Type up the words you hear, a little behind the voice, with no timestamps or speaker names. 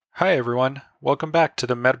Hi everyone, welcome back to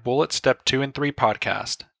the MedBullet Step 2 and 3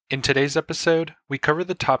 podcast. In today's episode, we cover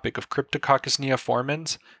the topic of Cryptococcus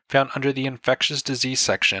neoformans found under the Infectious Disease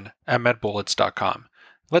section at medbullets.com.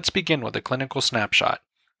 Let's begin with a clinical snapshot.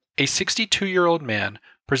 A 62-year-old man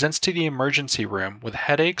presents to the emergency room with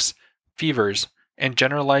headaches, fevers, and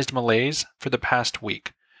generalized malaise for the past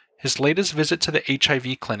week. His latest visit to the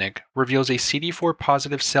HIV clinic reveals a CD4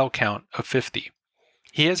 positive cell count of 50.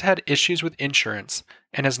 He has had issues with insurance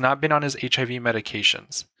and has not been on his HIV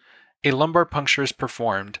medications. A lumbar puncture is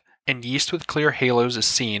performed, and yeast with clear halos is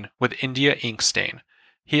seen with India ink stain.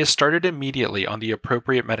 He is started immediately on the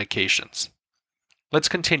appropriate medications. Let's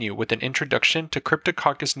continue with an introduction to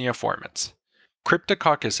Cryptococcus neoformans.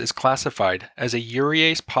 Cryptococcus is classified as a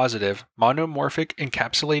urease-positive, monomorphic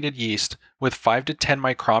encapsulated yeast with 5 to 10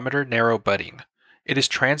 micrometer narrow budding. It is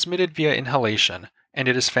transmitted via inhalation, and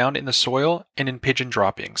it is found in the soil and in pigeon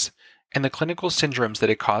droppings, and the clinical syndromes that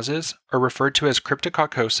it causes are referred to as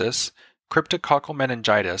cryptococcosis, cryptococcal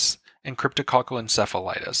meningitis, and cryptococcal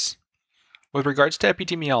encephalitis. With regards to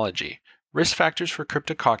epidemiology, risk factors for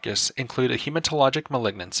cryptococcus include a hematologic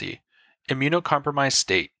malignancy, immunocompromised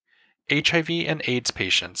state, HIV and AIDS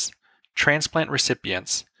patients, transplant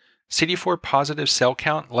recipients, CD4 positive cell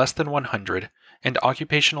count less than 100, and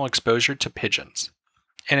occupational exposure to pigeons.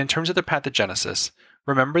 And in terms of the pathogenesis,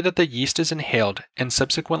 remember that the yeast is inhaled and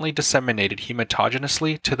subsequently disseminated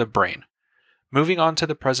hematogenously to the brain. Moving on to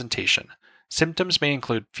the presentation, symptoms may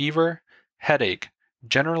include fever, headache,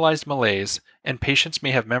 generalized malaise, and patients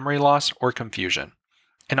may have memory loss or confusion.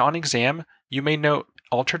 And on exam, you may note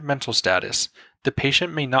altered mental status. The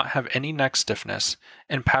patient may not have any neck stiffness,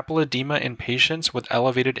 and papilledema in patients with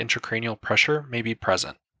elevated intracranial pressure may be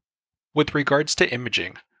present. With regards to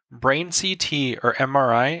imaging, brain CT or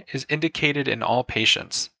MRI is indicated in all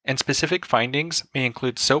patients, and specific findings may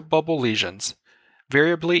include soap bubble lesions,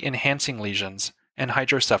 variably enhancing lesions, and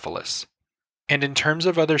hydrocephalus. And in terms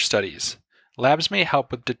of other studies, labs may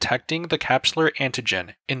help with detecting the capsular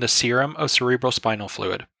antigen in the serum of cerebrospinal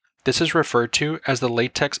fluid. This is referred to as the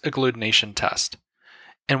latex agglutination test.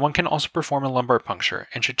 And one can also perform a lumbar puncture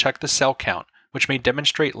and should check the cell count, which may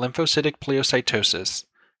demonstrate lymphocytic pleocytosis,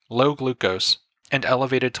 low glucose, and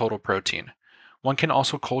elevated total protein. One can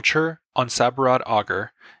also culture on Saburad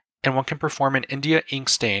agar, and one can perform an India ink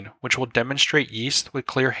stain, which will demonstrate yeast with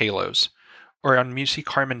clear halos, or on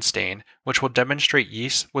mucicarmin stain, which will demonstrate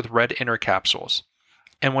yeast with red inner capsules.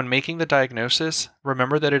 And when making the diagnosis,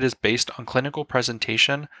 remember that it is based on clinical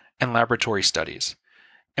presentation and laboratory studies.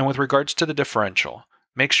 And with regards to the differential,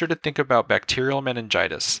 make sure to think about bacterial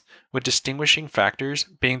meningitis, with distinguishing factors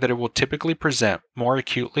being that it will typically present more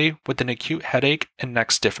acutely with an acute headache and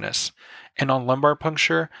neck stiffness, and on lumbar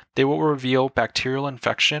puncture, they will reveal bacterial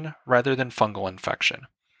infection rather than fungal infection.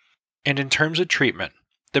 And in terms of treatment,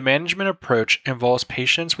 the management approach involves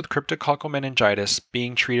patients with cryptococcal meningitis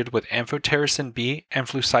being treated with amphotericin B and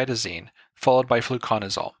flucytosine, followed by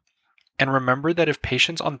fluconazole. And remember that if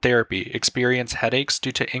patients on therapy experience headaches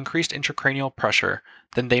due to increased intracranial pressure,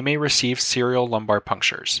 then they may receive serial lumbar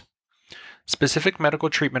punctures. Specific medical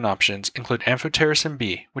treatment options include amphotericin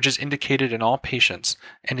B, which is indicated in all patients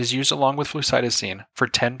and is used along with flucytosine for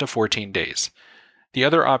 10 to 14 days. The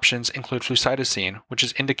other options include flucytosine, which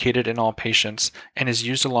is indicated in all patients and is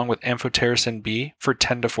used along with amphotericin B for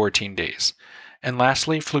 10 to 14 days. And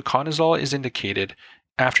lastly, fluconazole is indicated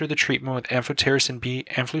after the treatment with amphotericin B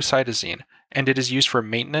and flucytosine, and it is used for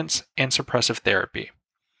maintenance and suppressive therapy.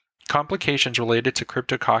 Complications related to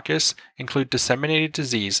Cryptococcus include disseminated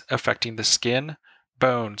disease affecting the skin,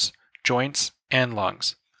 bones, joints, and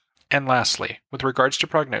lungs. And lastly, with regards to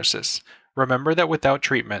prognosis, remember that without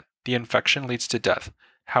treatment, the infection leads to death.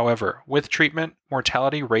 However, with treatment,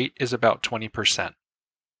 mortality rate is about 20%.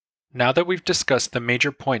 Now that we've discussed the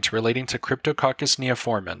major points relating to Cryptococcus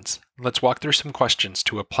neoformans, let's walk through some questions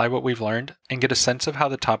to apply what we've learned and get a sense of how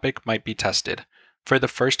the topic might be tested. For the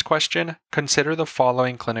first question, consider the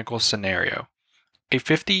following clinical scenario. A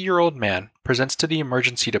 50-year-old man presents to the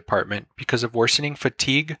emergency department because of worsening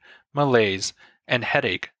fatigue, malaise, and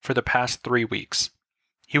headache for the past 3 weeks.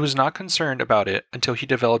 He was not concerned about it until he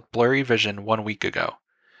developed blurry vision 1 week ago.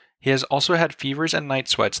 He has also had fevers and night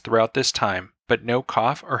sweats throughout this time, but no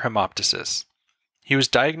cough or hemoptysis. He was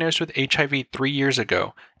diagnosed with HIV 3 years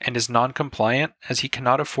ago and is non-compliant as he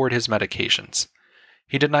cannot afford his medications.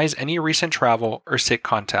 He denies any recent travel or sick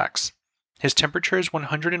contacts. His temperature is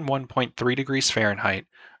 101.3 degrees Fahrenheit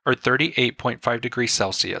or 38.5 degrees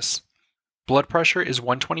Celsius. Blood pressure is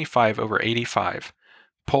 125/85.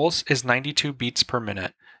 Pulse is 92 beats per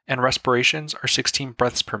minute, and respirations are 16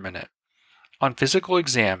 breaths per minute. On physical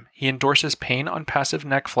exam, he endorses pain on passive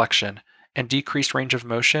neck flexion and decreased range of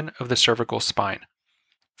motion of the cervical spine.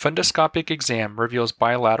 Fundoscopic exam reveals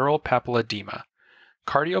bilateral papilledema.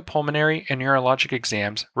 Cardiopulmonary and neurologic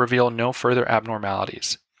exams reveal no further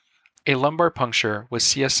abnormalities. A lumbar puncture with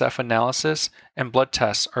CSF analysis and blood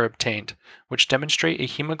tests are obtained, which demonstrate a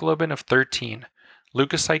hemoglobin of 13,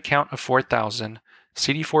 leukocyte count of 4,000,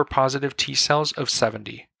 CD4 positive T cells of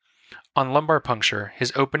 70. On lumbar puncture,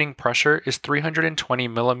 his opening pressure is 320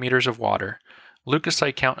 millimeters of water,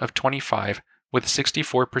 leukocyte count of 25 with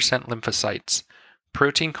 64% lymphocytes,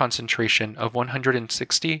 protein concentration of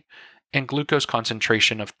 160, and glucose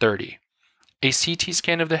concentration of 30. A CT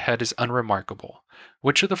scan of the head is unremarkable.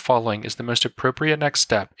 Which of the following is the most appropriate next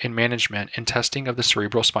step in management and testing of the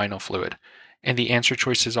cerebral spinal fluid? And the answer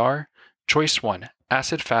choices are: Choice 1,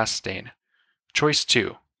 acid-fast stain. Choice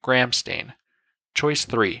 2, gram stain. Choice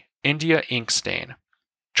 3, India ink stain.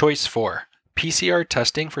 Choice 4, PCR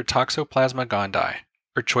testing for Toxoplasma gondii.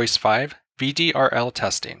 Or Choice 5, VDRL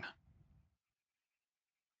testing.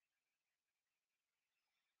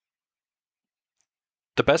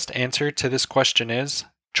 The best answer to this question is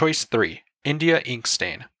Choice 3, India ink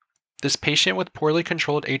stain. This patient with poorly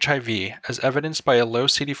controlled HIV, as evidenced by a low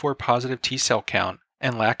CD4 positive T cell count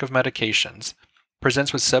and lack of medications,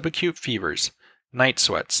 presents with subacute fevers, night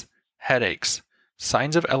sweats, headaches,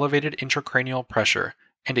 signs of elevated intracranial pressure,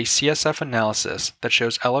 and a CSF analysis that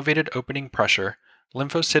shows elevated opening pressure,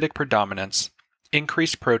 lymphocytic predominance,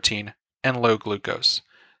 increased protein, and low glucose.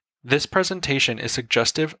 This presentation is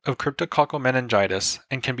suggestive of cryptococcal meningitis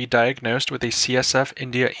and can be diagnosed with a CSF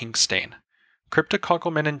India ink stain.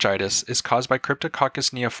 Cryptococcal meningitis is caused by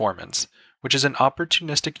Cryptococcus neoformans, which is an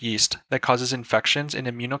opportunistic yeast that causes infections in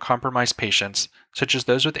immunocompromised patients, such as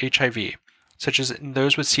those with HIV, such as in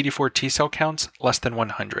those with CD4 T cell counts less than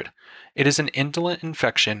 100. It is an indolent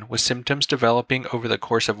infection with symptoms developing over the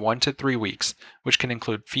course of 1 to 3 weeks, which can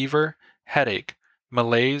include fever, headache,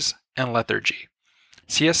 malaise, and lethargy.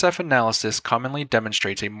 CSF analysis commonly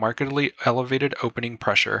demonstrates a markedly elevated opening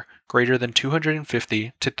pressure greater than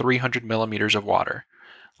 250 to 300 millimeters of water,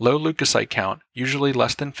 low leukocyte count, usually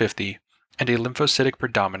less than 50, and a lymphocytic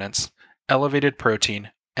predominance, elevated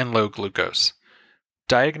protein, and low glucose.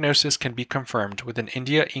 Diagnosis can be confirmed with an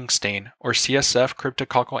India ink stain or CSF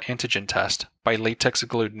cryptococcal antigen test by latex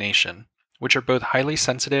agglutination, which are both highly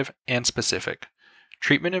sensitive and specific.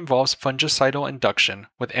 Treatment involves fungicidal induction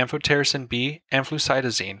with amphotericin B and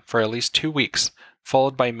flucytosine for at least 2 weeks,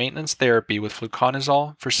 followed by maintenance therapy with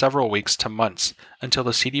fluconazole for several weeks to months until the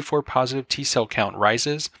CD4 positive T cell count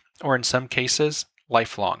rises, or in some cases,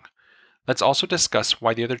 lifelong. Let's also discuss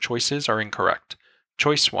why the other choices are incorrect.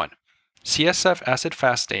 Choice 1. CSF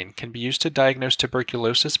acid-fast stain can be used to diagnose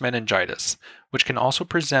tuberculosis meningitis, which can also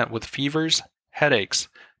present with fevers, headaches,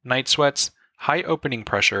 night sweats, high opening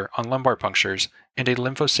pressure on lumbar punctures, and a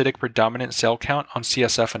lymphocytic predominant cell count on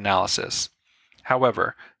CSF analysis.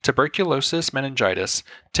 However, tuberculosis meningitis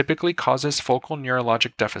typically causes focal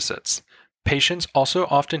neurologic deficits. Patients also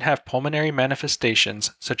often have pulmonary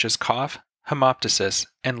manifestations such as cough, hemoptysis,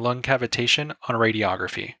 and lung cavitation on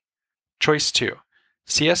radiography. Choice 2.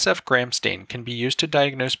 CSF gram stain can be used to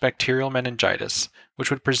diagnose bacterial meningitis, which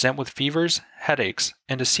would present with fevers, headaches,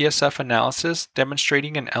 and a CSF analysis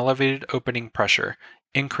demonstrating an elevated opening pressure,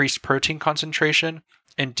 increased protein concentration,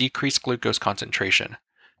 and decreased glucose concentration.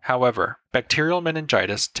 However, bacterial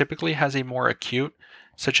meningitis typically has a more acute,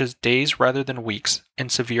 such as days rather than weeks,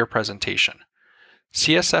 and severe presentation.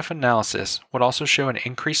 CSF analysis would also show an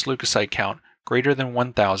increased leukocyte count greater than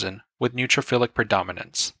 1,000 with neutrophilic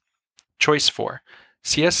predominance. Choice 4.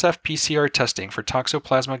 CSF PCR testing for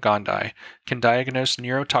Toxoplasma gondii can diagnose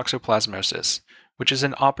neurotoxoplasmosis, which is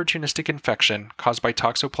an opportunistic infection caused by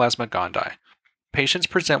Toxoplasma gondii. Patients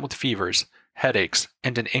present with fevers, headaches,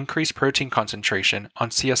 and an increased protein concentration on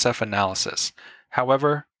CSF analysis.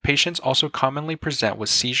 However, patients also commonly present with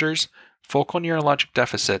seizures, focal neurologic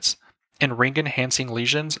deficits, and ring-enhancing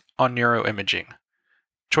lesions on neuroimaging.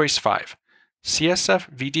 Choice 5.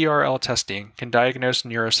 CSF VDRL testing can diagnose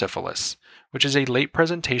neurosyphilis, which is a late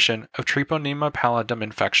presentation of Treponema pallidum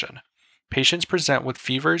infection. Patients present with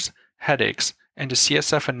fevers, headaches, and a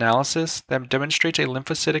CSF analysis that demonstrates a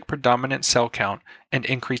lymphocytic predominant cell count and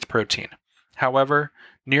increased protein. However,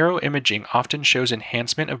 neuroimaging often shows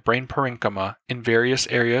enhancement of brain parenchyma in various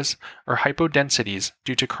areas or hypodensities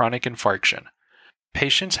due to chronic infarction.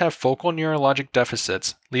 Patients have focal neurologic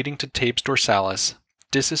deficits leading to tabes dorsalis,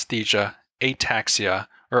 dysesthesia, ataxia,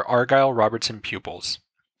 or Argyll-Robertson pupils.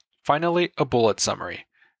 Finally, a bullet summary.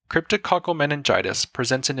 Cryptococcal meningitis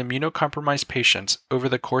presents in immunocompromised patients over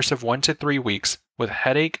the course of 1 to 3 weeks with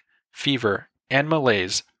headache, fever, and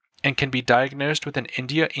malaise, and can be diagnosed with an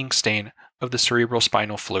India ink stain of the cerebral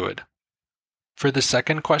spinal fluid. For the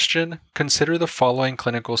second question, consider the following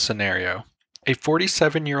clinical scenario. A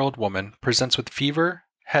 47-year-old woman presents with fever,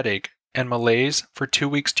 headache, and malaise for 2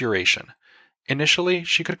 weeks duration. Initially,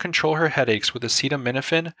 she could control her headaches with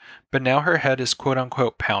acetaminophen, but now her head is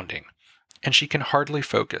quote-unquote pounding, and she can hardly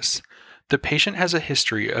focus. The patient has a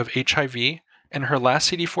history of HIV, and her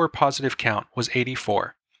last CD4 positive count was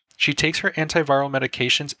 84. She takes her antiviral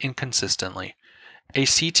medications inconsistently. A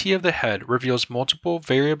CT of the head reveals multiple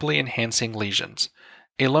variably enhancing lesions.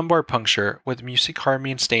 A lumbar puncture with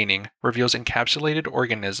mucicarmine staining reveals encapsulated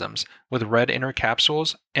organisms with red inner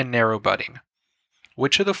capsules and narrow budding.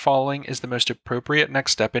 Which of the following is the most appropriate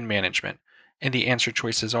next step in management? And the answer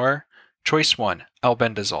choices are: Choice 1,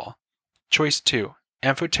 albendazole. Choice 2,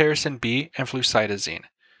 amphotericin B and flucytosine.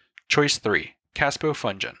 Choice 3,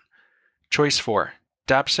 caspofungin. Choice 4,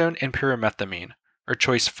 dapsone and pyrimethamine. Or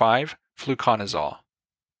choice 5, fluconazole.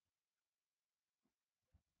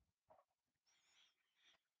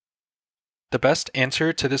 The best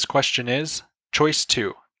answer to this question is choice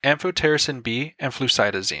 2, amphotericin B and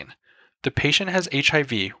flucytosine. The patient has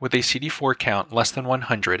HIV with a CD4 count less than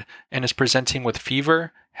 100 and is presenting with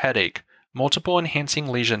fever, headache, multiple enhancing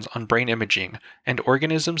lesions on brain imaging, and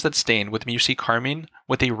organisms that stain with mucicarmine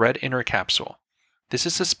with a red inner capsule. This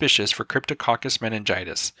is suspicious for Cryptococcus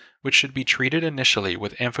meningitis, which should be treated initially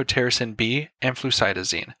with amphotericin B and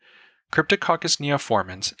flucytosine. Cryptococcus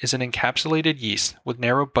neoformans is an encapsulated yeast with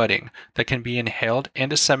narrow budding that can be inhaled and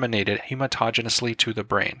disseminated hematogenously to the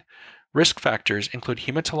brain. Risk factors include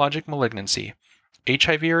hematologic malignancy,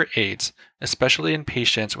 HIV or AIDS, especially in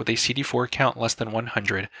patients with a CD4 count less than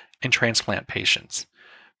 100, and transplant patients.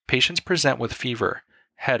 Patients present with fever,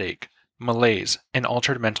 headache, malaise, and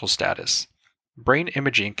altered mental status. Brain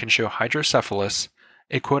imaging can show hydrocephalus,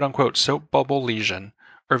 a quote-unquote soap bubble lesion,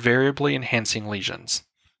 or variably enhancing lesions.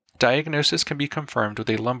 Diagnosis can be confirmed with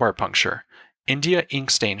a lumbar puncture. India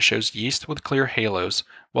ink stain shows yeast with clear halos,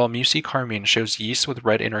 while mucicarmine shows yeast with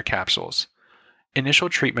red inner capsules. Initial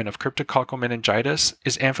treatment of cryptococcal meningitis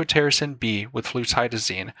is amphotericin B with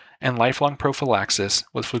flucytosine, and lifelong prophylaxis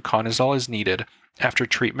with fluconazole is needed after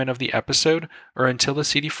treatment of the episode or until the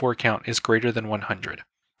CD4 count is greater than 100.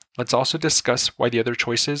 Let's also discuss why the other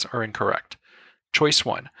choices are incorrect. Choice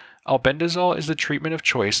 1. Albendazole is the treatment of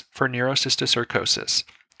choice for neurocysticercosis,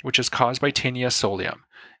 which is caused by Tinea solium.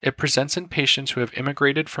 It presents in patients who have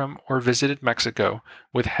immigrated from or visited Mexico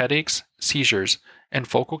with headaches, seizures, and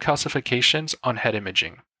focal calcifications on head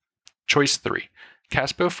imaging. Choice 3.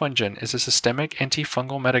 Caspofungin is a systemic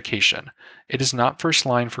antifungal medication. It is not first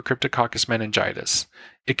line for Cryptococcus meningitis.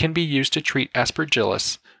 It can be used to treat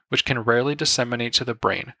aspergillus, which can rarely disseminate to the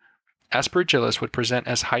brain. Aspergillus would present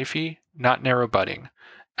as hyphae, not narrow budding.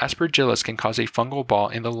 Aspergillus can cause a fungal ball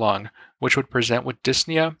in the lung, which would present with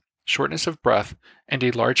dyspnea, shortness of breath, and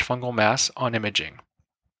a large fungal mass on imaging.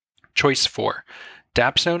 Choice 4.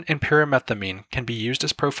 Dapsone and pyrimethamine can be used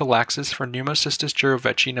as prophylaxis for pneumocystis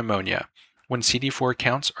jirovecii pneumonia when CD4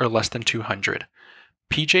 counts are less than 200.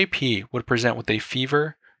 PJP would present with a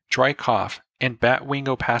fever, dry cough, and bat wing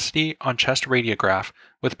opacity on chest radiograph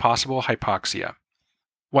with possible hypoxia.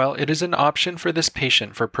 While it is an option for this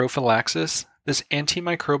patient for prophylaxis, this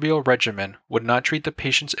antimicrobial regimen would not treat the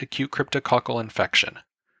patient's acute cryptococcal infection.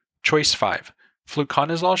 Choice 5.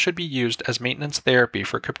 Fluconazole should be used as maintenance therapy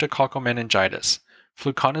for cryptococcal meningitis.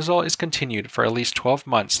 Fluconazole is continued for at least 12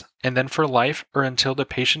 months and then for life or until the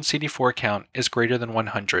patient's CD4 count is greater than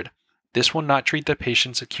 100. This will not treat the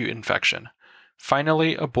patient's acute infection.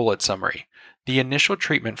 Finally, a bullet summary. The initial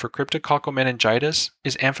treatment for cryptococcal meningitis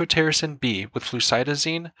is amphotericin B with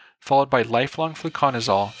flucytosine, followed by lifelong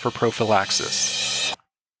fluconazole for prophylaxis.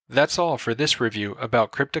 That's all for this review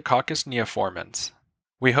about Cryptococcus neoformans.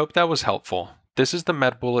 We hope that was helpful. This is the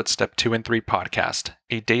MedBullets Step 2 and 3 podcast,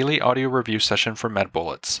 a daily audio review session for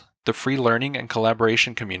MedBullets, the free learning and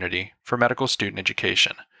collaboration community for medical student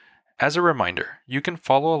education. As a reminder, you can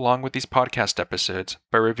follow along with these podcast episodes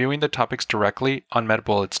by reviewing the topics directly on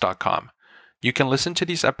medbullets.com. You can listen to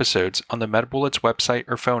these episodes on the MedBullets website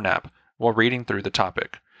or phone app while reading through the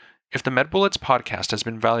topic. If the MedBullets podcast has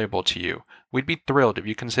been valuable to you, we'd be thrilled if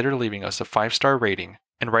you consider leaving us a 5-star rating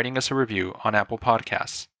and writing us a review on Apple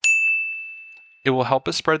Podcasts. It will help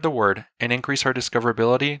us spread the word and increase our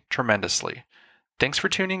discoverability tremendously. Thanks for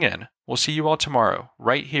tuning in. We'll see you all tomorrow,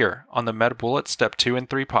 right here on the MedBullets Step 2 and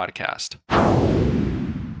 3 podcast.